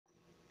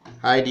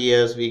Hi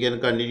dears, we can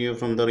continue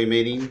from the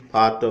remaining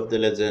part of the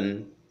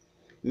lesson.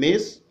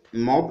 Miss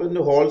Moppet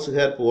holds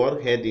her poor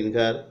head in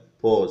her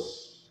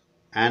paws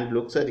and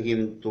looks at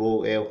him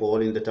through a hole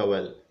in the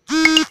towel.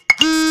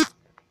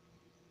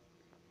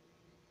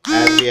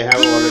 As we have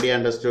already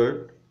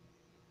understood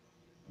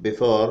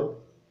before,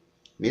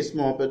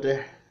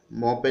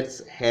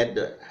 Moppet's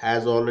head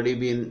has already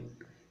been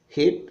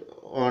hit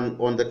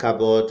on the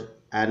cupboard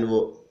and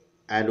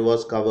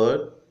was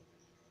covered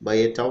by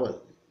a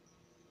towel.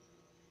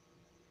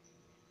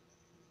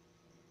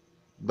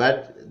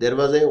 But there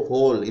was a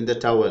hole in the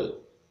towel,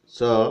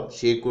 so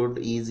she could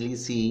easily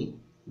see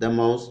the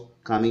mouse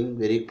coming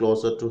very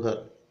closer to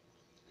her.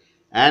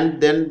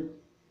 And then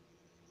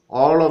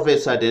all of a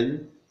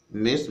sudden,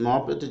 Miss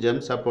Moppet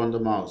jumps upon the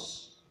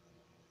mouse.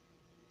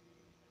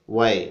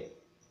 Why?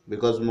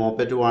 Because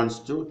Moppet wants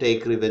to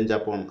take revenge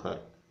upon her.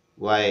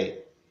 Why?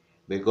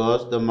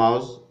 Because the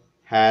mouse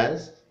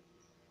has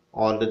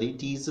already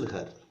teased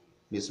her,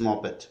 Miss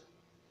Moppet.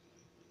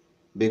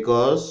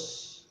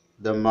 Because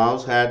the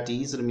mouse had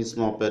teased Miss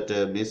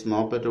Moppet, Miss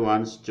Moppet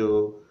wants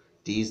to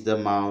tease the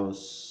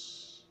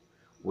mouse,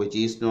 which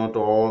is not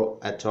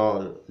at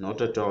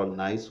all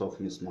nice of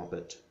Miss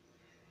Moppet.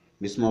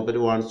 Miss Moppet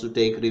wants to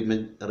take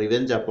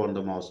revenge upon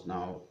the mouse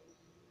now.